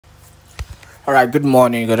All right, good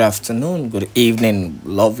morning, good afternoon, good evening,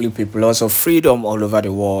 lovely people, lots of freedom all over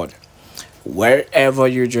the world. Wherever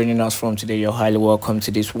you're joining us from today, you're highly welcome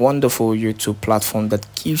to this wonderful YouTube platform that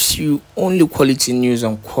gives you only quality news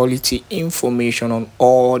and quality information on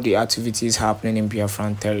all the activities happening in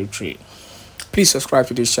Biafran territory. Please subscribe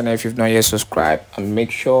to this channel if you've not yet subscribed, and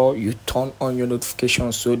make sure you turn on your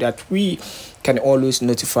notifications so that we can always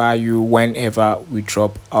notify you whenever we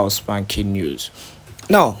drop our spanking news.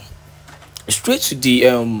 Now, straight to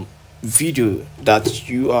the video that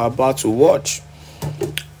you are about to watch,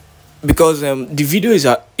 because the video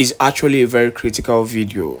is actually a very critical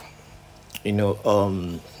video.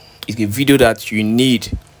 It's a video that you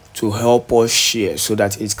need to help us share so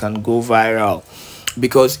that it can go viral,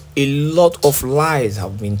 because a lot of lies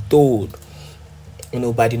have been told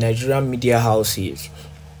by the Nigerian media houses.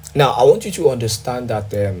 Now I want you to understand that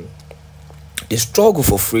the struggle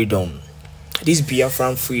for freedom, this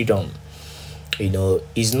Biafran freedom,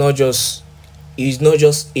 is not just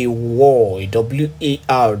a war, a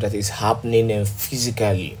war that is happening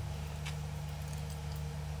physically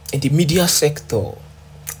in the media sector,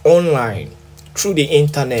 online, through the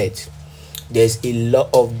internet. There's a lot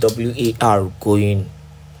of war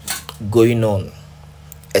going on,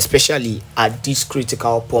 especially at this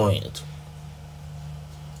critical point.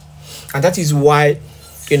 And that is why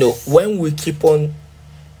when we keep on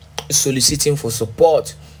soliciting for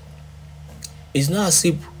support, it's not as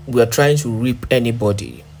if we are trying to rip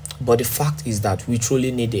anybody, but the fact is that we truly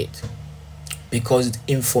need it, because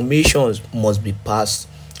information must be passed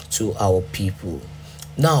to our people.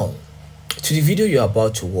 Now, to the video you're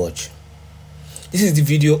about to watch. This is the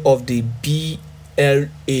video of the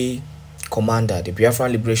BLA commander, the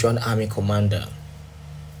Biafran Liberation Army commander,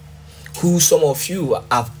 who some of you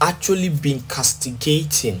have actually been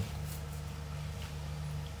castigating.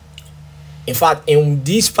 In fact, in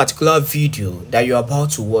this particular video that you're about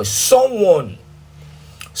to watch, someone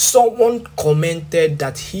commented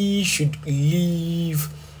that he should leave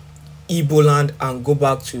Igboland and go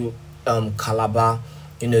back to Calabar,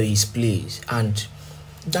 his place. And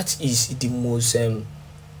that is the most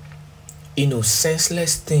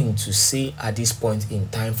senseless thing to say at this point in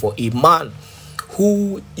time for a man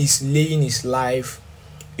who is laying his life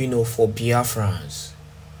for Biafrans.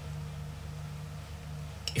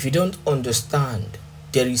 If you don't understand,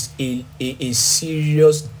 there is a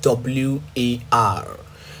serious WAR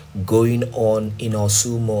going on in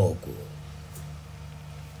Àřmý.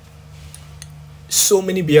 So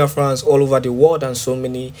many Biafrans all over the world and so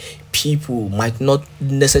many people might not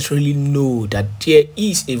necessarily know that there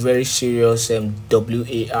is a very serious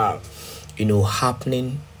WAR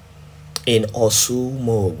happening in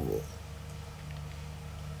Àřmý.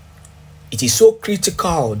 It is so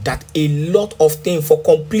critical that a lot of things for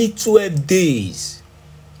complete 12 days,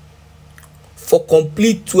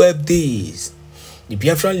 the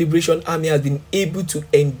Biafran Liberation Army has been able to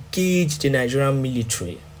engage the Nigerian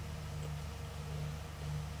military.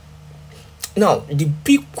 Now, the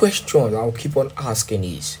big question I'll keep on asking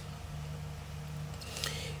is,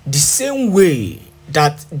 the same way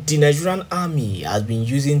that the Nigerian army has been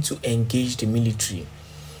using to engage the military,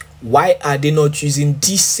 why are they not using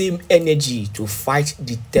this same energy to fight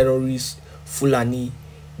the terrorist Fulani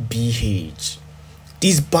BH?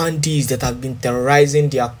 These bandits that have been terrorizing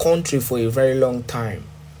their country for a very long time.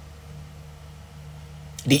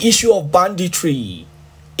 The issue of banditry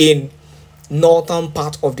in northern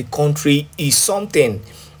part of the country is something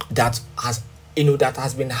that has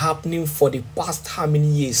been happening for the past how many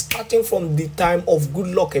years, starting from the time of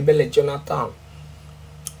Goodluck Ebele Jonathan,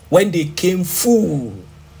 when they came full,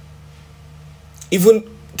 even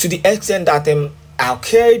to the extent that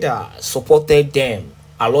Al-Qaeda supported them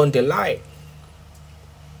along the line.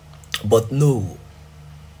 But no,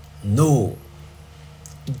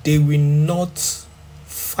 they will not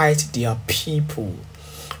fight their people,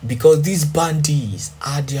 because these bandits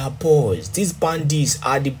are their boys. These bandits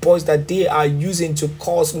are the boys that they are using to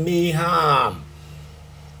cause mayhem.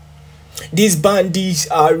 These bandits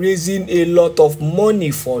are raising a lot of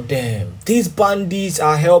money for them. These bandits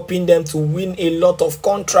are helping them to win a lot of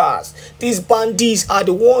contracts. These bandits are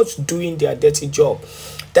the ones doing their dirty job.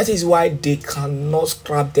 That is why they cannot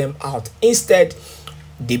scrap them out. Instead,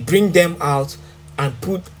 they bring them out and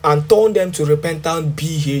turn them to repentant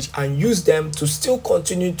BH and use them to still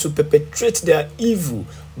continue to perpetrate their evil,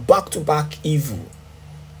 back-to-back evil.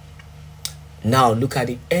 Now look at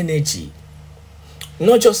the energy.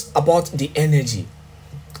 Not just about the energy,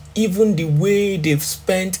 even the way they've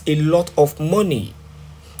spent a lot of money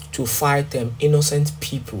to fight them innocent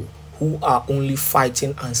people who are only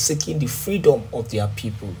fighting and seeking the freedom of their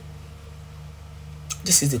people.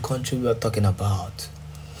 This is the country we are talking about.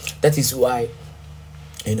 That is why,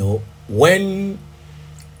 when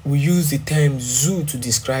we use the term zoo to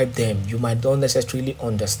describe them, you might not necessarily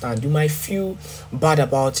understand. You might feel bad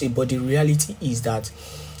about it, but the reality is that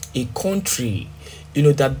a country,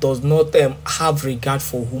 that does not have regard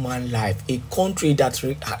for human life, a country that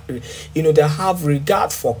that have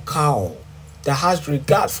regard for cow, that has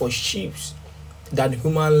regard for sheep than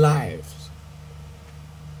human lives.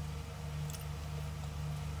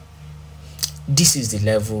 This is the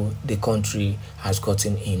level the country has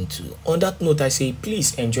gotten into. On that note, I say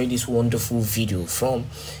please enjoy this wonderful video from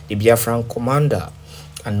the Biafran commander,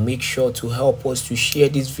 and make sure to help us to share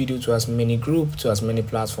this video to as many groups, to as many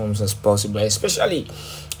platforms as possible. Especially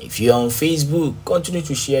if you're on Facebook, continue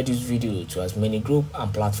to share this video to as many groups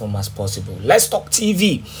and platforms as possible. Let's Talk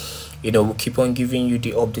TV. We'll keep on giving you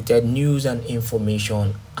the updated news and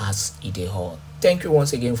information as it is hot. Thank you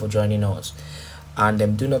once again for joining us.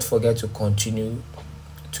 And do not forget to continue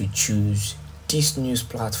to choose this news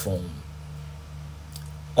platform.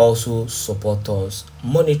 Also support us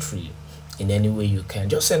monetarily in any way you can.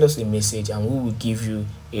 Just send us a message and we will give you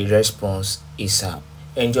a response ASAP.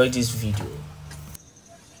 Enjoy this video.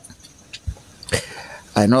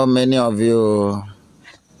 I know many of you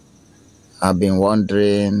have been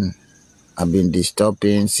wondering, have been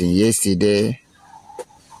disturbing since yesterday,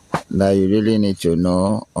 that you really need to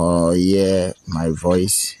know or hear my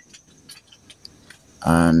voice.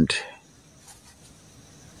 And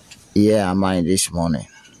here am I this morning.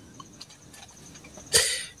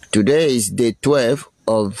 Today is day 12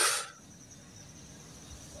 of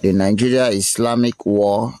the Nigeria Islamic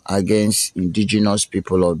war against indigenous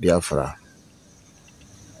people of Biafra.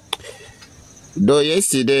 Though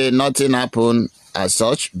yesterday nothing happened as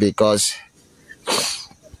such, because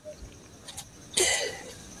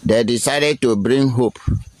they decided to bring hope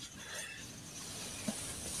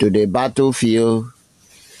to the battlefield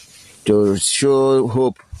to show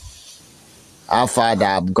hope how far they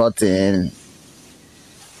have gotten.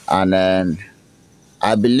 And then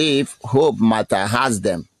I believe hope matter has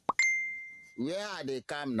them. Where are they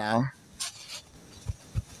come now?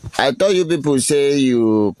 I thought you people say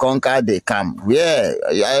you conquer the camp. Where?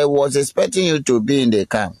 I was expecting you to be in the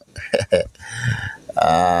camp.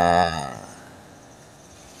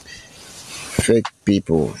 Fake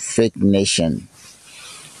people, fake nation,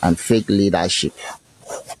 and fake leadership.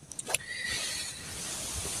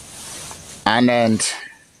 And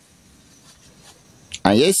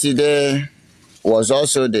yesterday was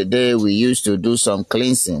also the day we used to do some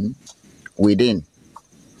cleansing within.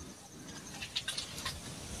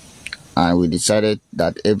 And we decided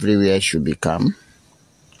that everywhere should be calm.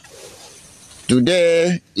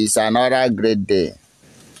 Today is another great day.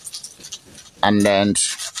 And then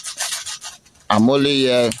I'm only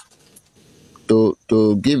here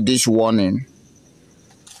to give this warning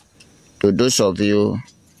to those of you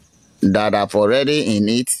that are already in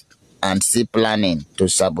it and still planning to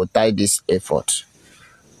sabotage this effort.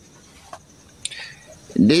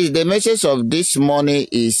 The message of this morning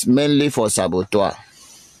is mainly for saboteur.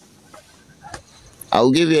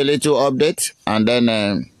 I'll give you a little update and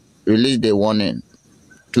then release the warning.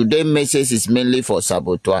 Today's message is mainly for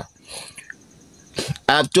saboteur.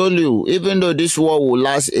 I've told you, even though this war will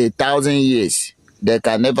last 1,000 years, they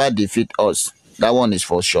can never defeat us. That one is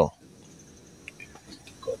for sure.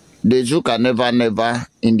 The Jew can never,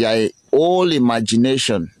 in their whole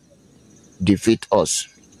imagination, defeat us.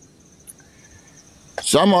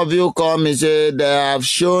 Some of you come and say they have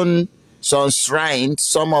shown some shrines,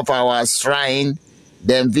 some of our shrine,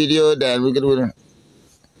 then video, then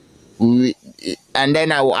and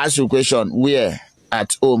then I will ask you a question: where?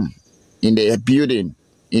 At home, in the building,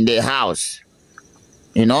 in the house,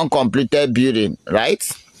 in uncompleted building, right?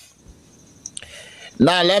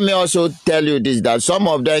 Now, let me also tell you this, that some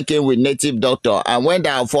of them came with native doctor, and when they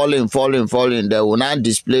are falling, they will not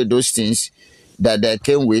display those things that they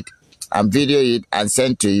came with and video it and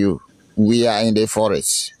send to you. We are in the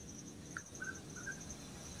forest.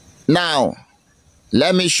 Now,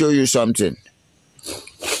 let me show you something.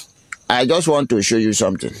 I just want to show you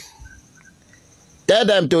something. Tell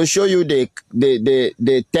them to show you the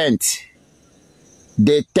tent.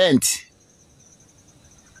 The tent.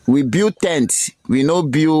 We build tents. We no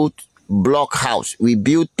build block house. We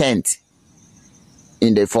build tent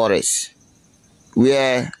in the forest,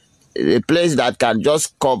 where a place that can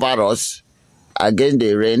just cover us against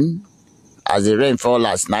the rain, as the rain fell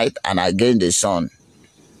last night, and against the sun.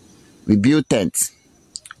 We build tents.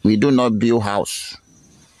 We do not build house.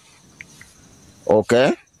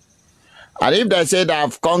 Okay? And if they say they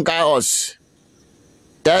have conquered us,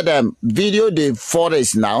 tell them, video the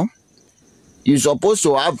forest now. You're supposed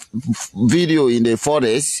to have video in the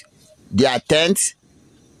forest, their tent,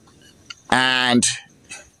 and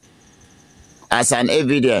as an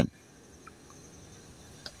evidence.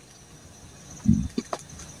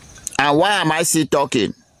 And why am I still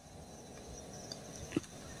talking?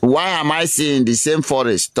 Why am I still in the same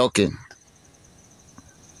forest talking?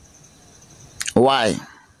 Why?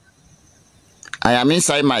 I am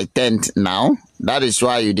inside my tent now. That is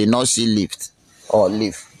why you did not see lift or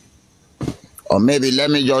leaf. Or maybe let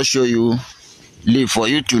me just show you leaf for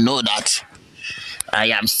you to know that I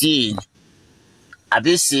am seeing. Have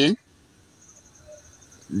you seen?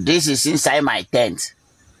 This is inside my tent.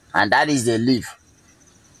 And that is the leaf.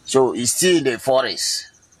 So it's still in the forest.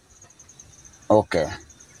 Okay.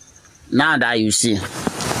 Now that you see,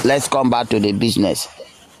 let's come back to the business.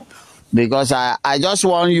 Because I just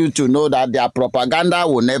want you to know that their propaganda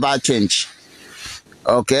will never change.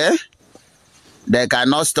 Okay? They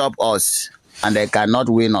cannot stop us. And they cannot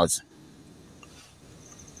win us.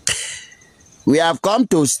 We have come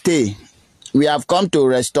to stay. We have come to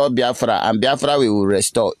restore Biafra. And Biafra we will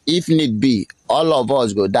restore. If need be, all of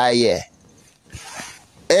us go die here.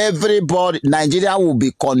 Everybody, Nigeria will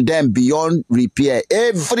be condemned beyond repair.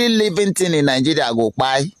 Every living thing in Nigeria go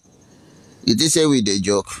by. It is say with a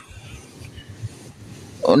joke.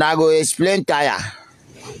 Una go explain tire.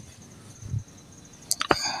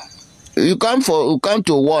 You come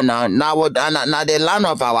to war now. Now the land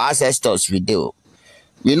of our ancestors we do.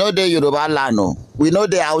 We know the Yoruba land. We know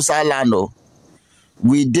the Hausa land.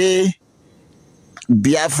 We the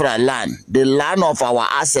Biafra land. The land of our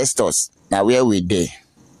ancestors. Now where we dey.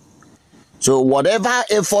 So whatever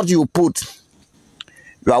effort you put,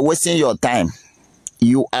 you are wasting your time.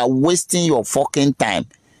 You are wasting your fucking time.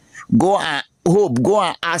 Go and hope. Go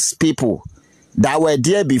and ask people that were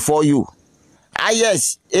there before you. Ah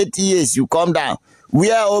yes, 8 years you come down.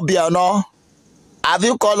 Where Obiano? Have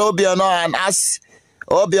you called Obiano and asked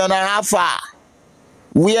Obiano how far?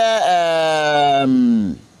 Where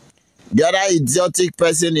the other idiotic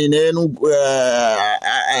person in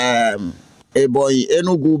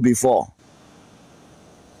Enugu before?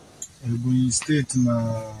 Enugu State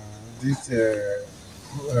na this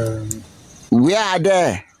where are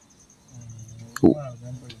they?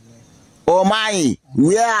 Omai,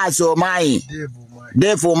 where is Omai?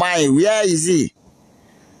 Dave Omai, where is he?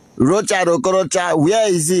 Rocha Rokorocha, where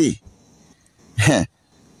is he?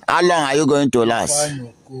 How long are you going to last?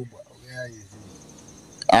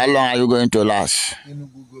 How long are you going to last?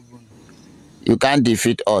 You can't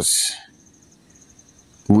defeat us.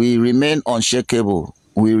 We remain unshakable.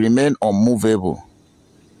 We remain unmovable.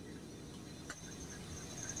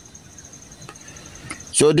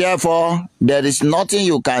 So therefore, there is nothing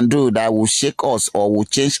you can do that will shake us or will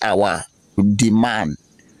change our demand.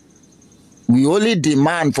 We only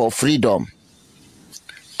demand for freedom.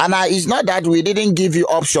 And it's not that we didn't give you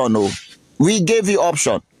option, no. We gave you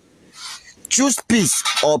option. Choose peace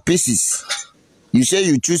or pieces. You say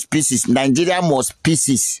you choose pieces. Nigeria must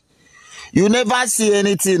pieces. You never see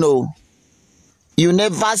anything, no. You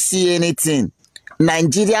never see anything.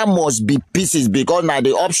 Nigeria must be pieces because now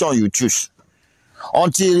the option you choose.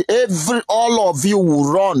 Until all of you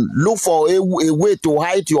will run, look for a way to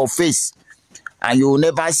hide your face. And you will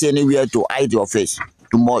never see anywhere to hide your face.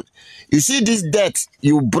 Too much. You see this death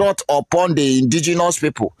you brought upon the indigenous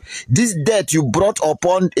people. This death you brought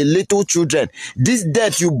upon little children. This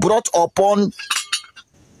death you brought upon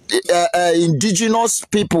indigenous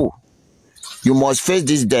people. You must face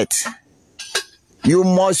this death. You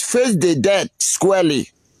must face the death squarely.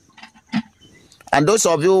 And those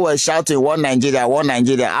of you who were shouting, one Nigeria,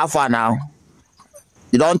 how far now?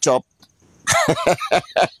 You don't chop.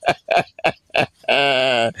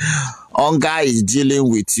 Hunger is dealing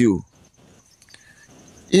with you.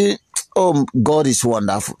 Oh, God is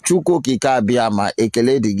wonderful. Chuko kika biyama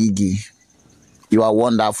ekele de gigi. You are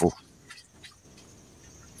wonderful.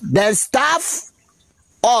 Then staff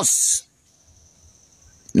us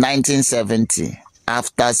 1970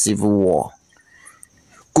 after Civil War.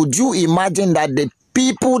 Could you imagine that the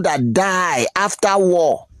people that die after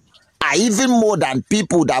war are even more than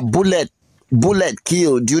people that bullet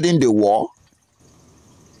killed during the war?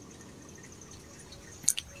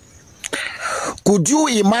 Could you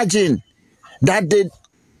imagine that the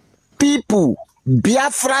people,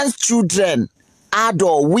 Biafran's children,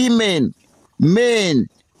 adult, women, men,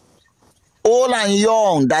 old and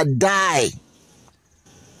young that die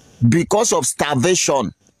because of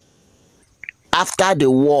starvation after the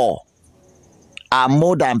war are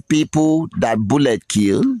more than people that bullet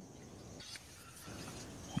kill?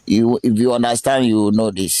 If you understand, you will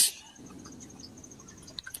know this.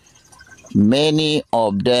 Many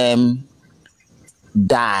of them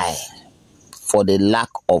die for the lack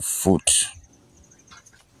of food.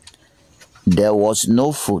 There was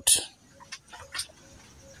no food.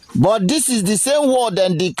 But this is the same word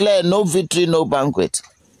and declare no victory, no banquet.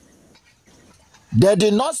 They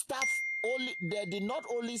did not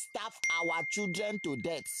only starve our children to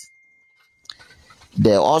death.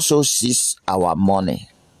 They also seize our money.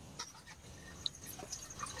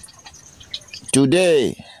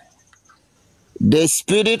 Today, the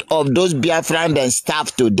spirit of those Biafran and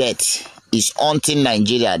starved to death is haunting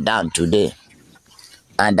Nigeria down today.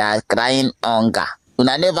 And they are crying hunger. When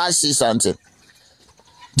I never see something.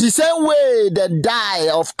 The same way they die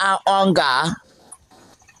of hunger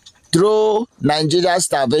through Nigeria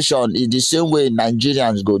starvation is the same way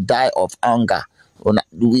Nigerians go die of hunger.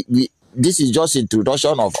 This is just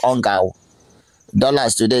introduction of hunger.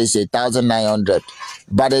 Dollars today is 1,900.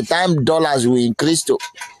 By the time dollars will increase to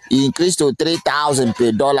 3,000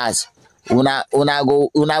 per dollars, una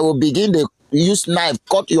go begin to use knife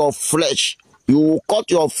cut your flesh. You will cut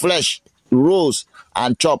your flesh, roast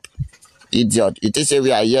and chop. Idiot! It is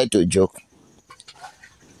we are here to joke.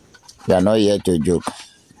 We are not here to joke.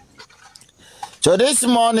 So this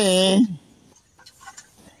morning,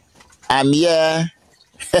 I'm here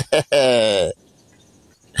to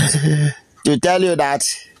tell you that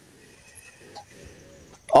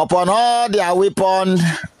upon all their weapon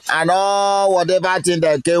and all whatever thing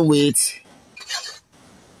they came with,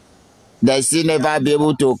 they still never be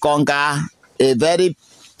able to conquer a very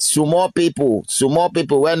small people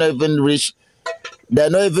when not even reach. They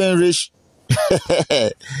not even reach.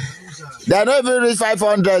 They not even reach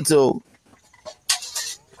 500. So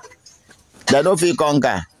they don't feel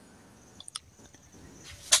conquer.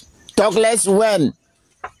 Talk less when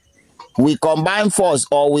we combine force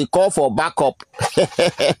or we call for backup.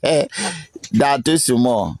 They are too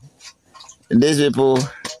small. These people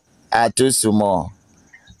are too small.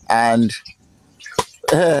 And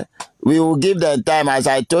we will give them time, as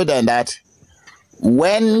I told them, that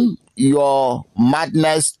when your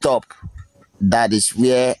madness stop, that is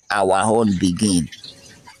where our own begin.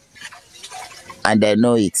 And they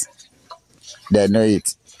know it. They know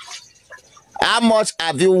it. How much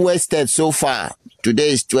have you wasted so far? Today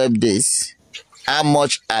is 12 days. How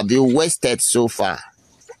much have you wasted so far?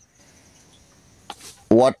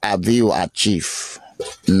 What have you achieved?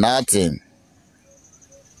 Nothing.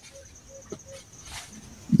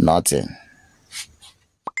 Nothing.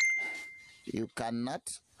 You cannot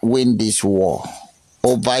win this war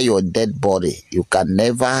over your dead body. You can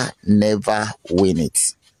never win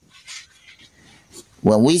it.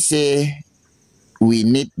 When we say we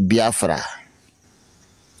need Biafra,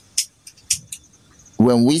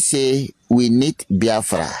 when we say we need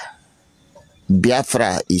Biafra,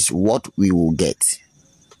 Biafra is what we will get.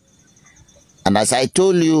 And as I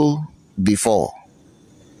told you before,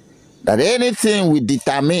 that anything we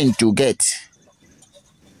determine to get,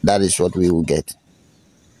 that is what we will get.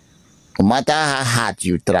 No matter how hard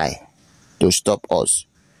you try to stop us,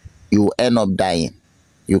 you will end up dying.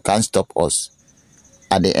 You can't stop us.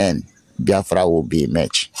 At the end, Biafra will be a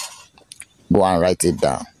match. Go and write it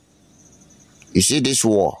down. You see this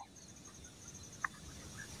war?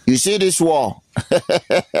 You see this war?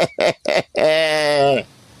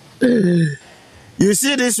 You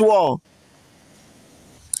see this war?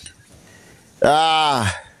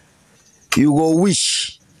 You go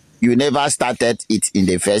wish you never started it in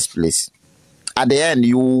the first place. At the end,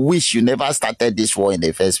 you wish you never started this war in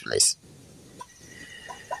the first place.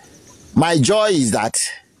 My joy is that,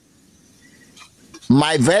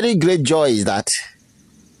 my very great joy is that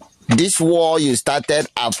this war you started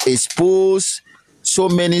have exposed so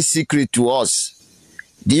many secrets to us.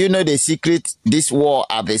 Do you know the secret this war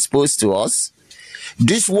have exposed to us?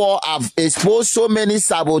 This war have exposed so many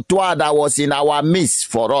saboteurs that was in our midst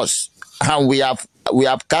for us, and we have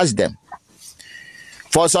catched them.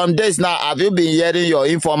 For some days now, have you been hearing your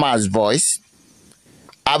informer's voice?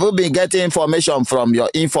 Have you been getting information from your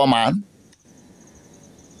informant?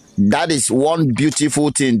 That is one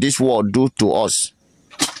beautiful thing this war do to us.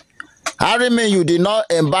 Àřmý, you did not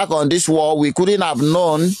embark on this war, we couldn't have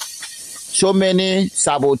known so many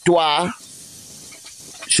saboteurs,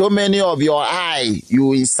 so many of your eye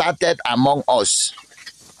you inserted among us.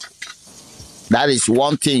 That is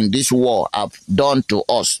one thing this war have done to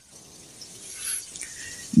us.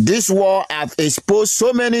 This war have exposed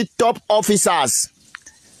so many top officers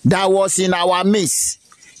that was in our midst,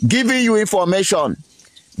 giving you information,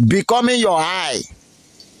 becoming your eye.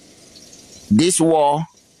 This war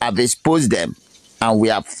have exposed them, and we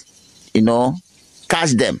have,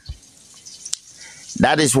 catch them.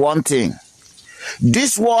 That is one thing.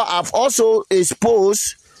 This war have also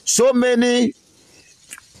exposed so many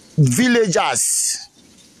villagers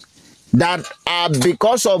that are,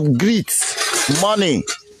 because of greed, money,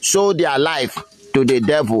 sold their life to the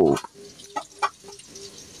devil,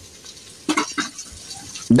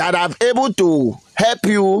 that are able to help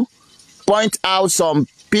you point out some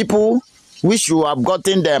people which you have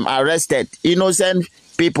gotten them arrested, innocent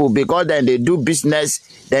people, because then they do business,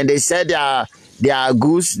 then they sell their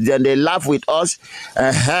goods, then they laugh with us.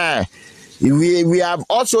 We have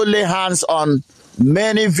also laid hands on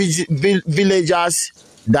many villagers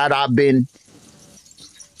that have been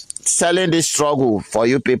selling this struggle for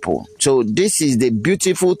you people. So this is the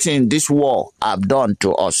beautiful thing this war have done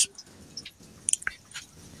to us.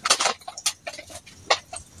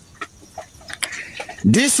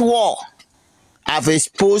 This war have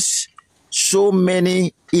exposed so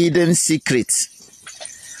many hidden secrets.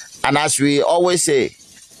 And as we always say,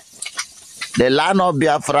 the land of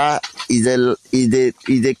Biafra is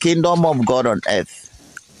the kingdom of God on earth.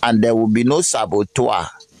 And there will be no saboteur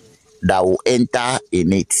that will enter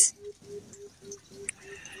in it.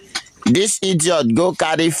 This idiot go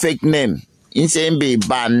carry fake name. In saying be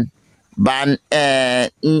ban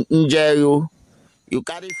Njeru. You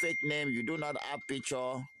carry fake name, you do not have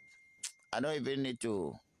picture. I don't even need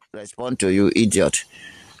to respond to you, idiot.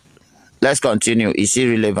 Let's continue. It's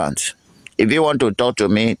irrelevant. If you want to talk to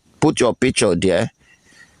me, put your picture there.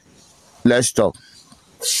 Let's talk.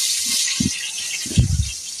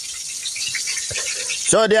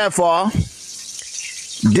 So therefore,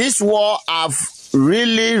 this war have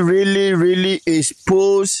really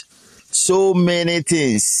exposed so many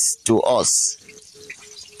things to us.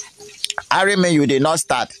 Àřmý, you did not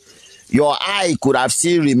start. Your eye could have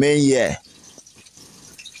still remained here.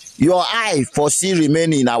 Your eye for still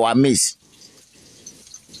remain in our midst.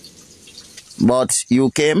 But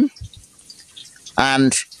you came,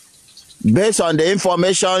 and based on the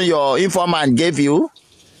information your informant gave you,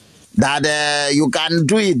 that you can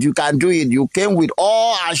do it, you came with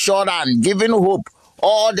all assurance, giving hope,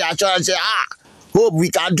 all the assurance, say, hope, we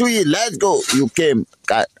can do it, let's go. You came.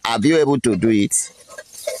 Have you able to do it?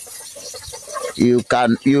 You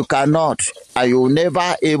cannot, and you'll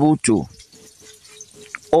never able to.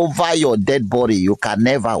 Over your dead body, you can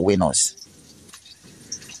never win us.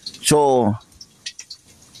 So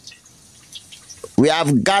we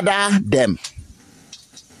have gathered them.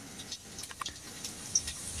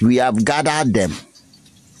 We have gathered them.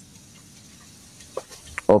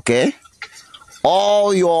 Okay?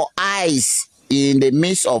 All your eyes in the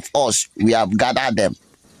midst of us, we have gathered them.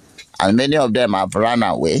 And many of them have run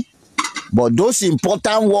away. But those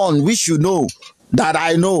important ones, which you know, that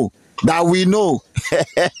I know, that we know,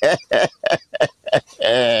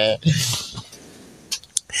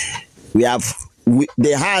 we have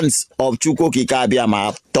the hands of Chukwu Kikabiama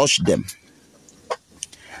have touched them.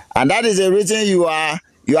 And that is the reason you are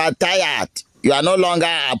tired. You are no longer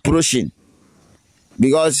approaching.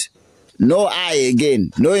 Because no eye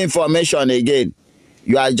again, no information again.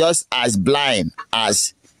 You are just as blind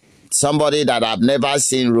as somebody that have never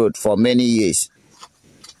seen road for many years.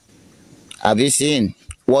 Have you seen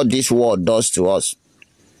what this war does to us?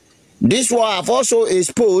 This war have also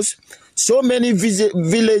exposed so many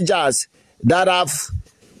villagers that have,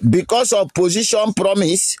 because of position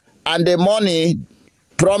promise and the money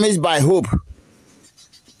promised by hope,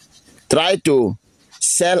 try to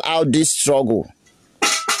sell out this struggle.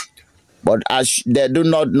 But as they do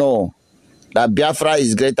not know that Biafra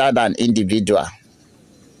is greater than individual.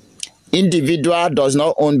 Individual does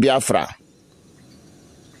not own Biafra.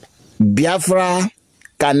 Biafra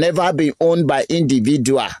can never be owned by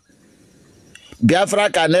individual. Biafra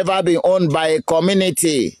can never be owned by a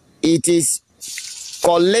community. It is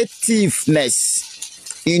collectiveness,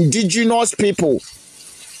 indigenous people.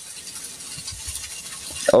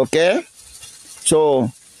 Okay?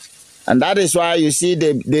 So, and that is why you see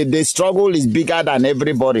the struggle is bigger than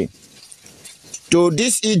everybody. To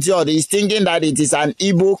this idiot, he's thinking that it is an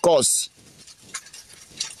Igbo cause.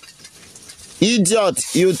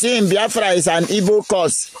 Idiot, you think Biafra is an Igbo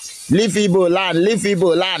cause? Leave Igbo land, leave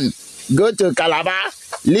Igbo land. Go to Calabar,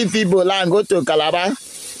 leave Igbo land, go to Calabar.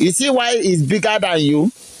 You see why it's bigger than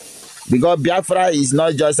you? Because Biafra is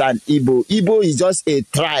not just an Igbo. Igbo is just a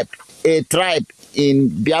tribe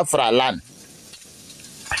in Biafra land.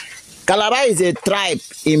 Calabar is a tribe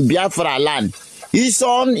in Biafra land.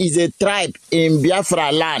 Ison is a tribe in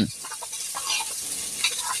Biafra land.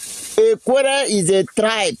 Ekwere is a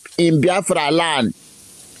tribe in Biafra land.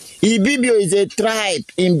 Ibibio is a tribe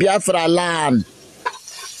in Biafra land.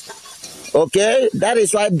 Okay? That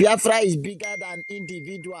is why Biafra is bigger than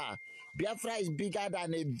individual. Biafra is bigger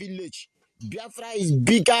than a village. Biafra is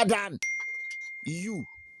bigger than you.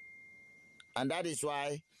 And that is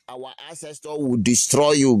why our ancestors will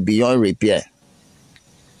destroy you beyond repair.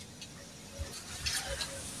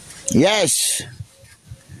 Yes.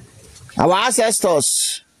 Our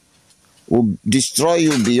ancestors will destroy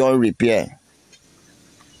you beyond repair.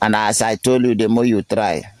 And as I told you, the more you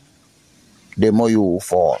try, the more you will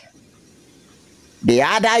fall. The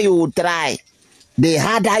harder you will try, the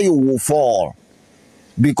harder you will fall.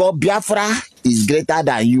 Because Biafra is greater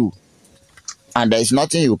than you. And there is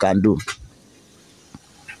nothing you can do.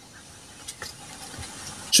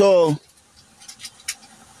 So,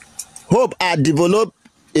 Hope I developed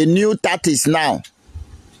a new tactics now.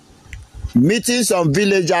 Meeting some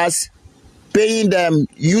villagers, paying them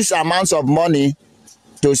huge amounts of money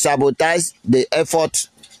to sabotage the effort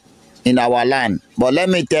in our land. But let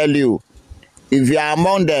me tell you, if you are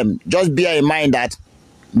among them, just bear in mind that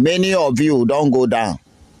many of you don't go down.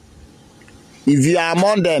 If you are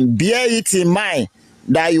among them, bear it in mind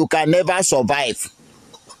that you can never survive.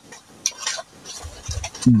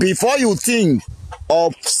 Before you think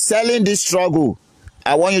of selling this struggle,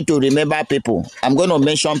 I want you to remember people. I'm going to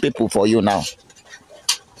mention people for you now.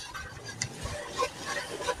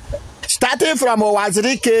 Starting from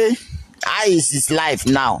Owazirike, how is his life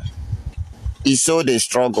now? He saw the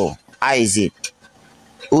struggle. How is it?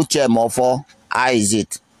 Uche Mofo, how is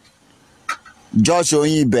it? Josh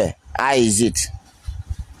Oyibe, how is it?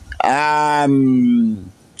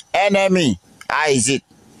 Enemy, how is it?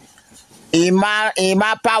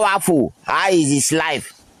 Ima Powerful, how is his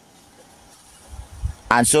life?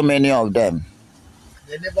 And so many of them.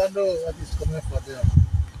 They never know what is coming for them.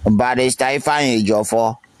 But it's Ifeanyi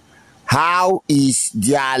Ejiofor, how is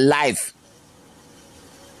their life?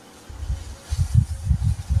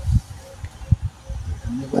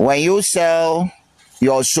 When you sell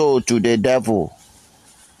your soul to the devil,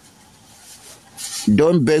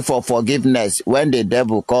 don't beg for forgiveness when the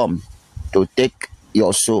devil comes to take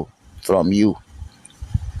your soul from you.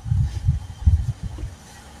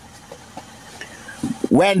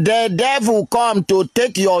 When the devil comes to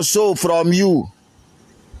take your soul from you,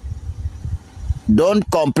 don't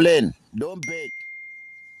complain, don't beg.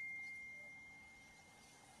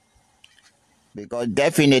 Because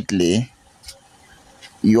definitely,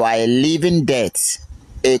 you are a living death,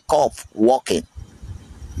 a corpse walking.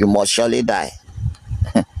 You must surely die.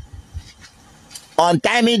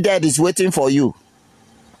 Untimely death is waiting for you.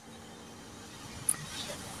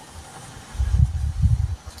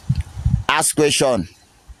 Ask question.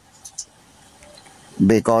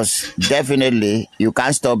 Because definitely you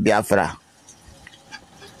can't stop Biafra.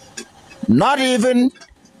 Not even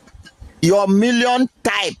your million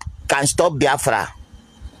type can stop Biafra.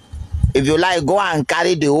 If you like, go and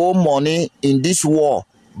carry the whole money in this war,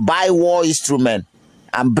 buy war instrument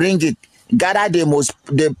and bring it. Gather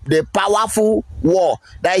the powerful war.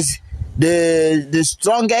 That is the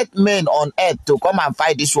strongest men on earth to come and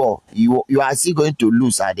fight this war. You are still going to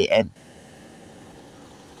lose at the end.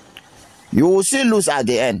 You will still lose at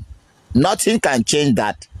the end. Nothing can change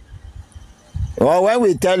that. Well, when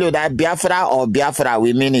we tell you that Biafra or Biafra,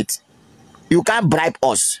 we mean it. You can't bribe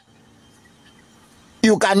us.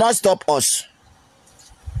 You cannot stop us.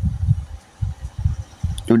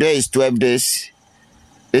 Today is 12 days.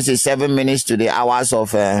 This is 7 minutes to the hours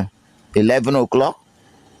of 11 o'clock.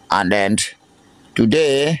 And then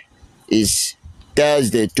today is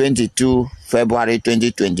Thursday, 22 February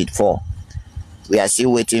 2024. We are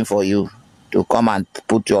still waiting for you to come and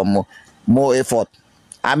put your more effort.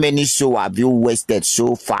 How many souls have you wasted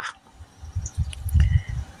so far?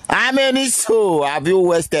 How many souls have you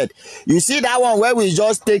wasted? You see that one where we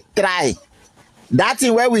just take try. That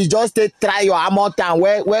thing where we just take try your armor town,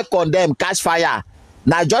 where condemn, catch fire.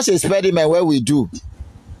 Now just experiment where we do.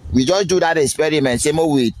 We just do that experiment. Same way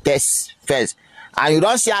we test first. And you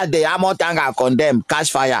don't see how the armor tank are condemned,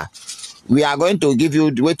 catch fire. We are going to give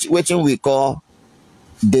you what we call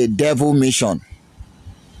the devil mission.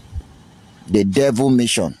 The devil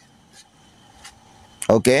mission.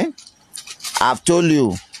 Okay? I've told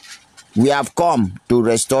you, we have come to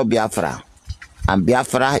restore Biafra. And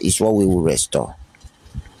Biafra is what we will restore.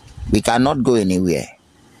 We cannot go anywhere.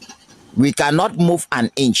 We cannot move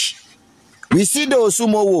an inch. We see the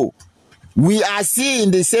Osumowo. We are still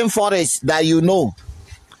in the same forest that you know.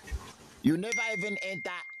 You never even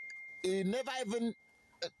enter. You never even...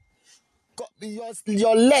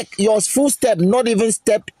 your leg, your footstep, not even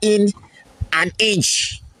step in an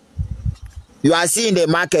inch. You are seeing the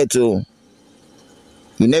market too.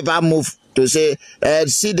 You never move to say,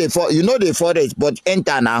 see the forest. You know the forest, but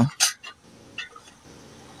enter now.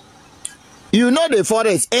 You know the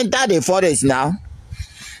forest, enter the forest now.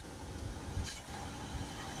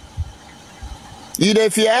 You dey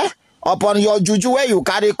fear? upon your juju where you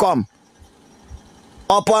carry come,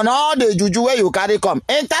 upon all the juju where you carry come,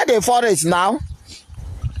 enter the forest now.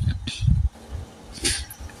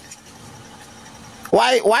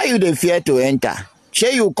 Why you dey fear to enter?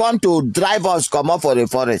 Say you come to drive us come up for the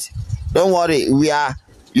forest. Don't worry, we are,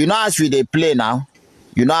 you know as we dey play now.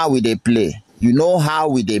 You know how we dey play. You know how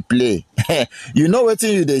we dey play. You know what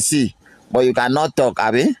you dey see, but you cannot talk,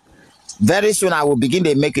 abi? Very soon I will begin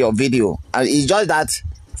to make your video. And it's just that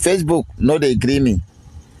Facebook no dey gree me.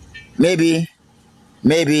 Maybe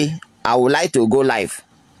I would like to go live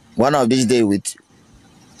one of these days with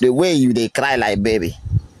the way you dey cry like baby.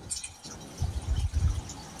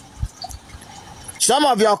 Some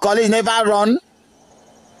of your colleagues never run.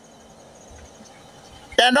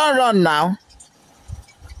 They don't run now.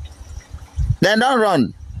 They don't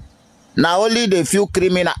run. Now only the few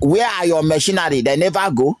criminals. Where are your machinery? They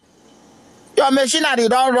never go. Your machinery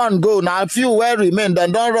don't run go now. Few will remain. They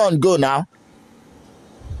don't run go now.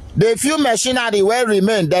 The few machinery will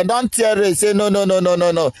remain. They don't tell it. Say no.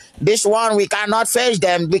 This one we cannot fetch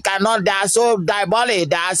them. We cannot. They are so diabolic.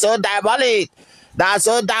 They are so diabolic. They are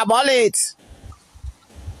so diabolic.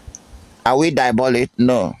 Are we diabolic?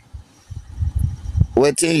 No.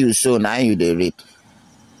 Waiting you sow, now you dey reap.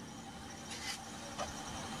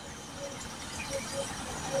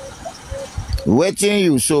 Waiting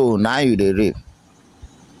you sow, now you dey reap.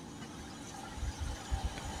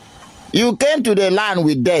 You came to the land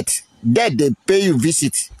with debt. Debt they pay you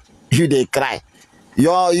visit. You they cry.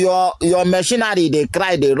 Your machinery they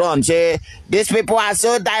cry, they run. Say these people are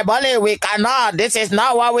so diabolic. We cannot. This is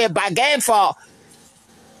not what we bargained for.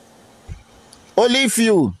 Only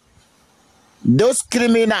few, those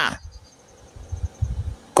criminal,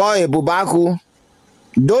 call a bubaku,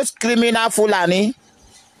 those criminal Fulani,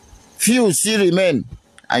 few still remain,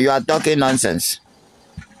 and you are talking nonsense.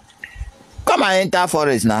 Come and enter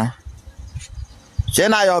forest now. Say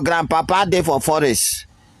now your grandpapa dey for forest,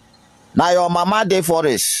 now your mama dey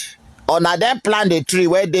forest, or now them plant the tree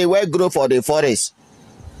where they will grow for the forest.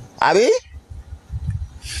 Abi?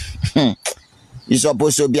 You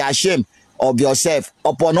supposed to be ashamed of yourself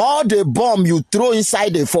upon all the bomb you throw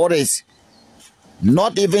inside the forest.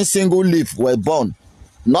 Not even single leaf were born.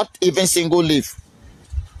 Not even single leaf.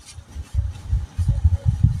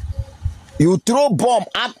 You throw bomb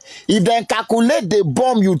up. If they calculate the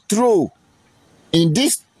bomb you throw in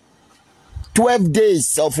these 12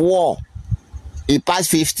 days of war, it passed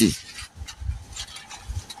 50.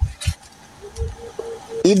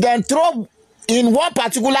 If they throw in one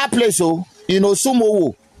particular place, in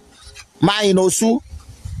Osumowo,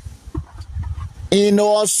 in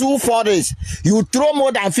Osu forest, you throw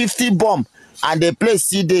more than 50 bombs and the place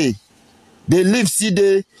see they leaf see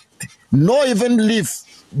they no even leaf,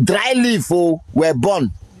 dry leaf were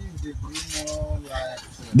born.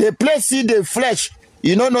 The place see the flesh.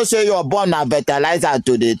 You know no say you're born and fertilizer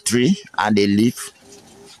to the tree and the leaf.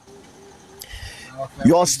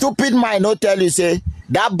 Your stupid mind no tell you say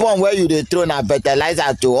that bomb where you they throw na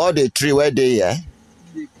fertilizer to all the tree where they here.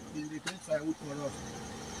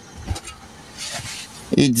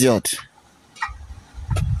 Idiot.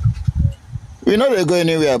 We know they go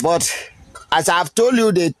anywhere, but as I've told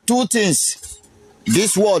you the two things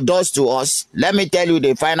this war does to us, let me tell you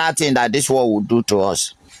the final thing that this war will do to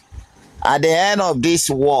us. At the end of this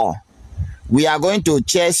war, we are going to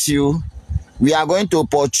chase you, we are going to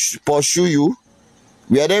pursue you.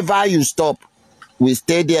 Wherever you stop, we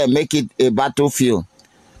stay there, make it a battlefield.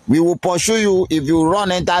 We will pursue you. If you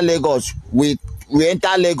run enter Lagos, we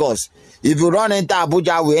enter Lagos. If you run enter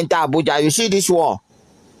Abuja, we enter Abuja. You see this war,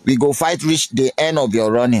 we go fight reach the end of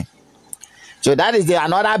your running. So that is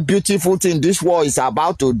another beautiful thing this war is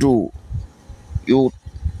about to do.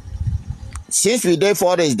 Since we dey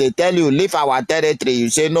forest, they tell you leave our territory. You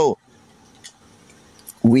say no.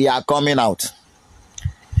 We are coming out.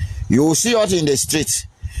 You will see us in the streets.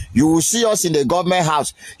 You will see us in the government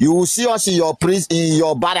house. You will see us in your prison, in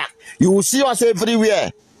your barrack. You will see us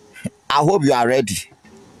everywhere. I hope you are ready.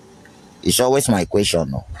 It's always my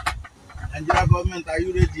question. No? Nigeria government, are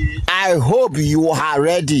you ready? I hope you are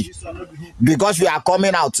ready. Because we are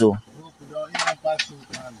coming out too.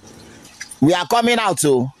 We are coming out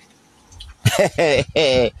too.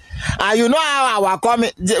 And you know how our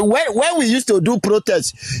coming when we used to do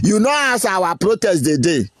protests, you know how our protests they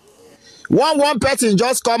did. One person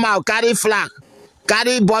just come out, carry flag,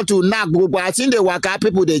 carry bottle, knock, but I think the worker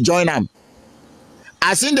people they join them.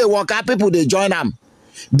 I think the worker people they join them.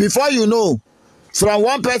 Before you know, from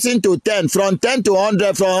 1 person to 10, from 10 to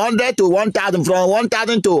 100, from 100 to 1,000, from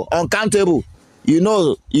 1,000 to uncountable. You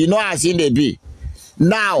know, I think they be.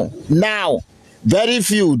 Now, very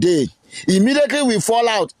few they Immediately we fall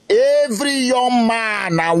out. Every young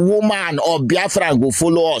man and woman of Biafra will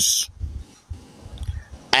follow us.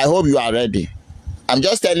 I hope you are ready. I'm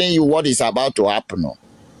just telling you what is about to happen.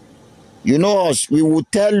 You know us, we will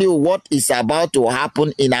tell you what is about to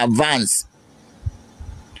happen in advance.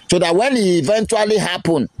 So that when it eventually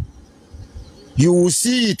happens, you will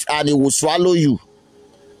see it and it will swallow you.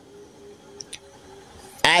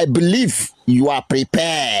 I believe you are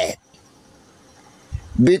prepared.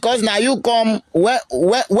 Because now you come, where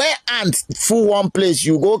ants full one place,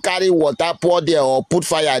 you go carry water, pour there or put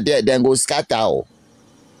fire there, then go scatter.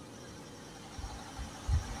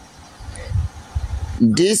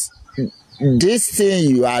 This thing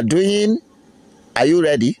you are doing, are you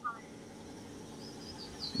ready?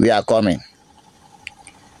 We are coming.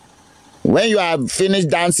 When you have finished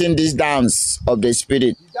dancing this dance of the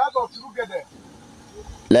spirit,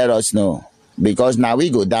 let us know. Because now we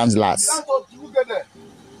go dance last.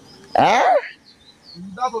 Huh?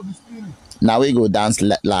 Now we go dance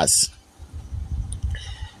last.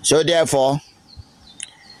 So therefore,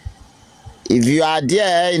 if you are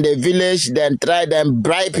there in the village, then try them,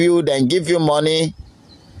 bribe you, then give you money.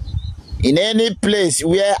 In any place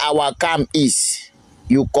where our camp is,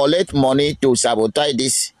 you collect money to sabotage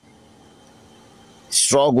this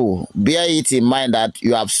struggle. Bear it in mind that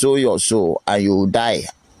you have sold your soul and you will die.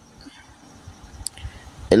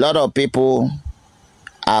 A lot of people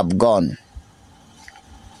have gone.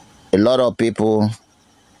 A lot of people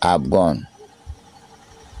have gone.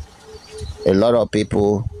 A lot of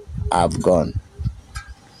people have gone.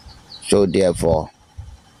 So therefore,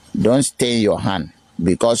 don't stain your hand.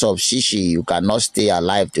 Because of shishi, you cannot stay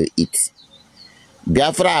alive to eat.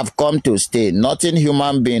 Biafra have come to stay. Nothing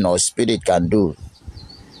human being or spirit can do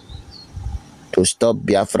to stop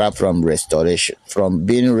Biafra from restoration, from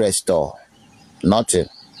being restored. Nothing.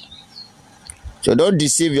 So don't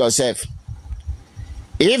deceive yourself.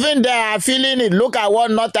 Even they are feeling it. Look at what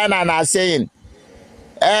Northern are saying.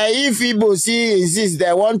 If people see insist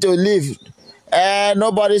they want to leave,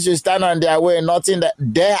 nobody should stand on their way. Nothing that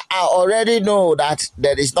they are already know that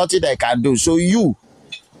there is nothing they can do. So you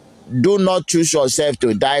do not choose yourself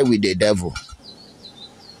to die with the devil.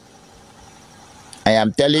 I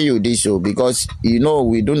am telling you this because you know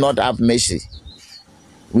we do not have mercy.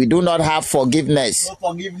 We do not have forgiveness. No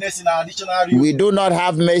forgiveness in our dictionary. We do not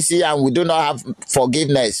have mercy and we do not have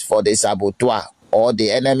forgiveness for the saboteur or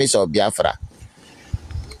the enemies of Biafra.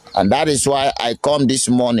 And that is why I come this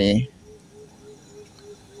morning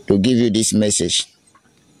to give you this message.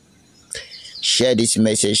 Share this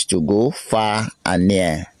message to go far and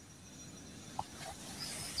near.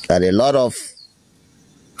 That a lot of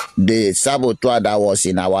the saboteur that was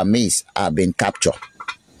in our midst have been captured.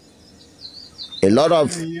 A lot of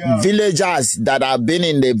villagers that have been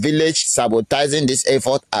in the village sabotaging this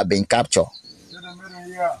effort have been captured.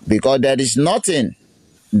 Because there is nothing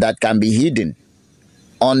that can be hidden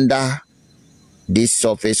under this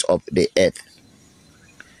surface of the earth.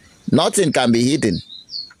 Nothing can be hidden.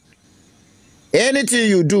 Anything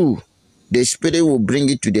you do, the spirit will bring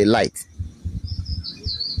it to the light.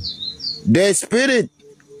 The spirit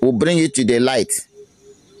will bring it to the light.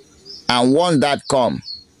 And once that comes,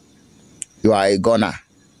 you are a goner.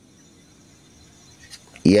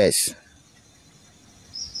 Yes.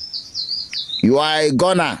 You are a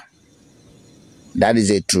goner. That is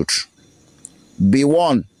the truth. Be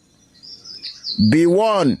warned. Be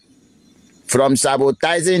warned from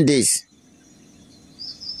sabotaging this.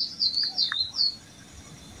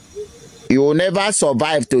 You will never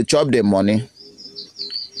survive to chop the money.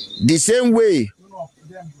 The same way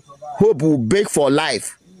hope will beg for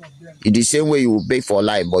life. In the same way you will beg for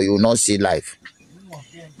life, but you will not see life.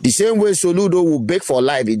 The same way Soludo will beg for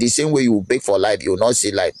life, in the same way you will beg for life, you will not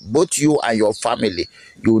see life. Both you and your family,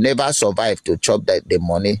 you will never survive to chop the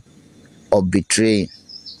money of betraying.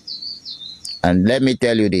 And let me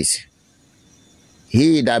tell you this.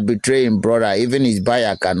 He that betraying brother, even his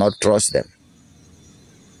buyer cannot trust them.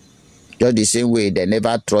 Just the same way they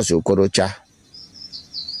never trust Okorocha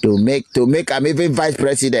to make him even vice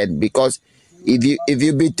president, because if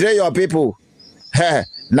you betray your people,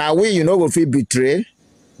 now you know if you betray,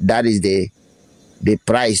 that is the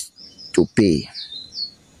price to pay.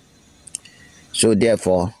 So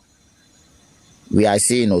therefore, we are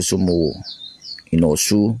seeing Osumu in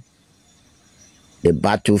Osu, the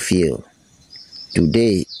battlefield.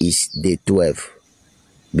 Today is day 12.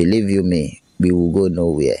 Believe you me, we will go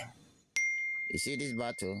nowhere. You see this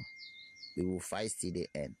battle, we will fight till the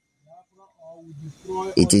end.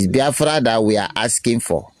 It is Biafra that we are asking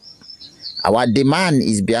for. Our demand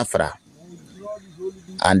is Biafra.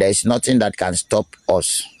 And there is nothing that can stop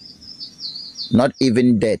us. Not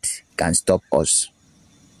even death can stop us.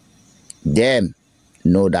 Them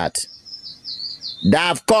know that. They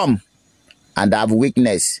have come and have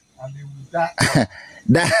weakness. And they will die.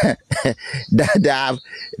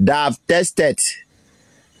 They have tested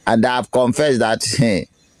and they have confessed that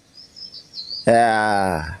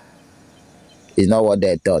it's not what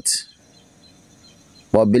they thought.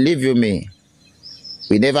 But believe you me,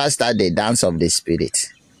 we never start the dance of the spirit.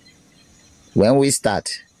 When we start,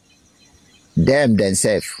 them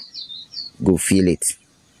themselves go feel it.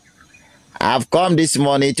 I've come this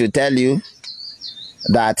morning to tell you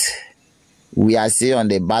that we are still on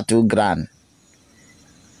the battleground,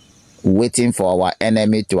 waiting for our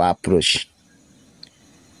enemy to approach.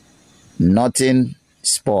 Nothing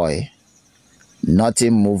spoil,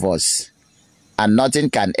 nothing move us, and nothing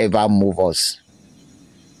can ever move us.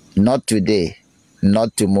 Not today,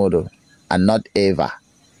 not tomorrow, and not ever.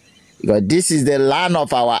 Because this is the land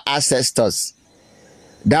of our ancestors,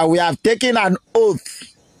 that we have taken an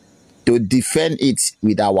oath to defend it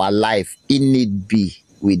with our life. In need be,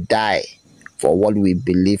 we die for what we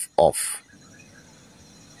believe of.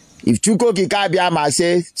 If Chuko Kikabiama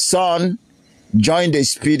say, son, join the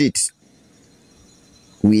spirit,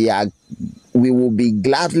 we will be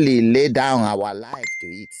gladly lay down our life to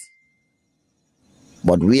it.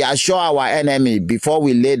 But we assure our enemy, before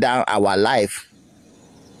we lay down our life,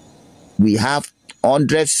 we have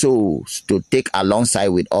 100 souls to take alongside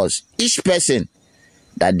with us. Each person,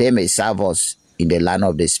 that they may serve us in the land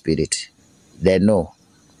of the spirit. They know.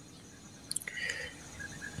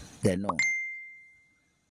 They know.